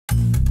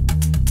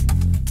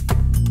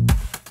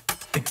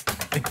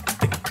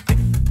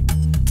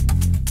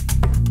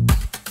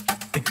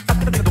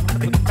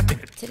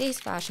Today's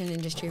fashion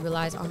industry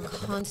relies on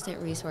constant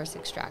resource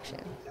extraction.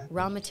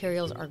 Raw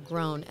materials are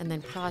grown and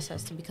then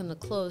processed to become the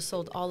clothes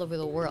sold all over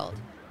the world.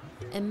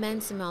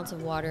 Immense amounts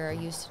of water are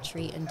used to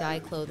treat and dye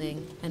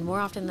clothing, and more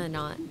often than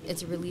not,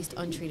 it's released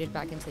untreated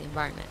back into the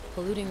environment,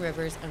 polluting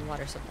rivers and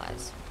water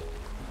supplies.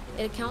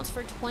 It accounts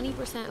for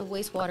 20% of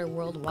wastewater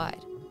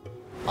worldwide.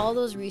 All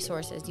those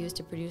resources used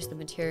to produce the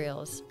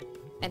materials,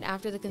 and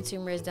after the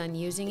consumer is done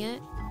using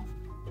it,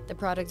 the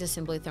product is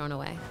simply thrown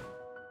away.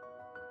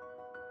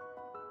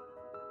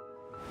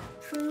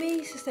 For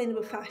me,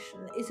 sustainable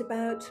fashion is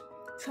about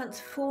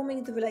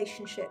transforming the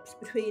relationships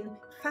between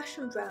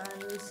fashion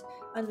brands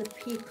and the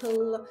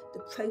people, the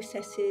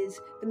processes,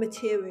 the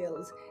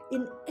materials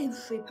in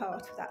every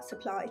part of that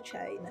supply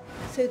chain,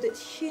 so that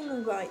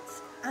human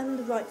rights and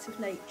the rights of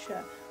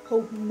nature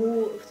hold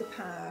more of the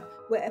power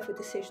wherever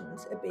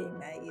decisions are being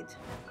made.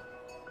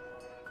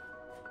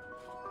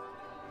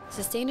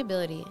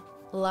 Sustainability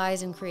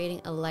lies in creating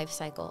a life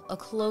cycle, a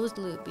closed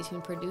loop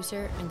between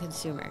producer and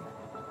consumer.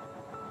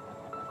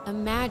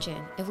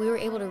 Imagine if we were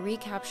able to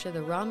recapture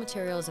the raw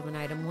materials of an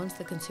item once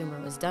the consumer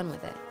was done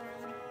with it.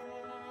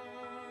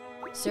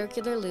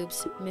 Circular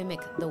loops mimic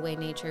the way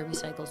nature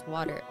recycles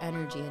water,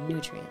 energy, and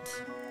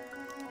nutrients.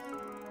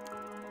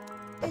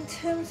 In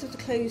terms of the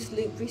closed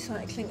loop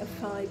recycling of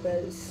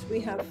fibres,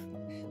 we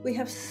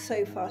have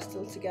so far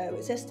still to go.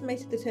 It's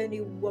estimated that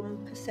only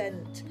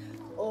 1%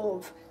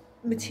 of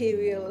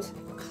materials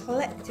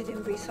collected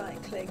in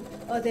recycling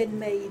are then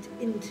made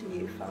into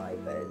new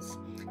fibres.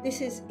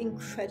 This is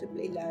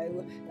incredibly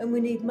low, and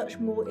we need much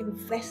more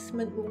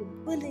investment, more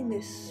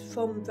willingness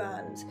from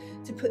brands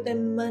to put their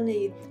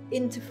money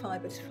into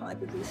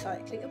fibre-to-fibre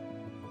recycling.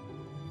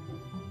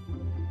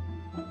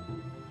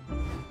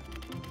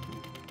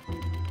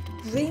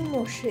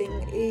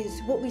 Greenwashing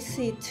is what we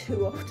see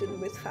too often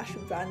with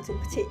fashion brands in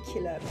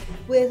particular,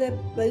 where they're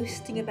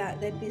boasting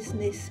about their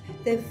business,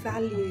 their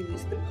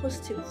values, the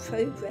positive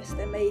progress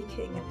they're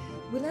making,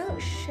 without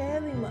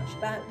sharing much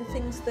about the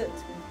things that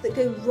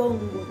go wrong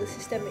or the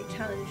systemic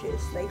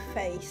challenges they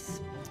face.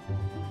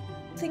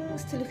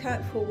 Things to look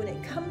out for when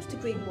it comes to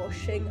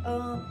greenwashing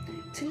are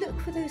to look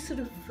for those sort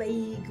of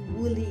vague,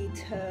 woolly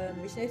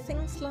terms,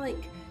 things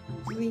like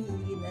green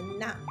and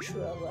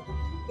natural,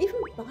 even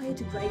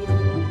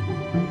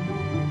biodegradable.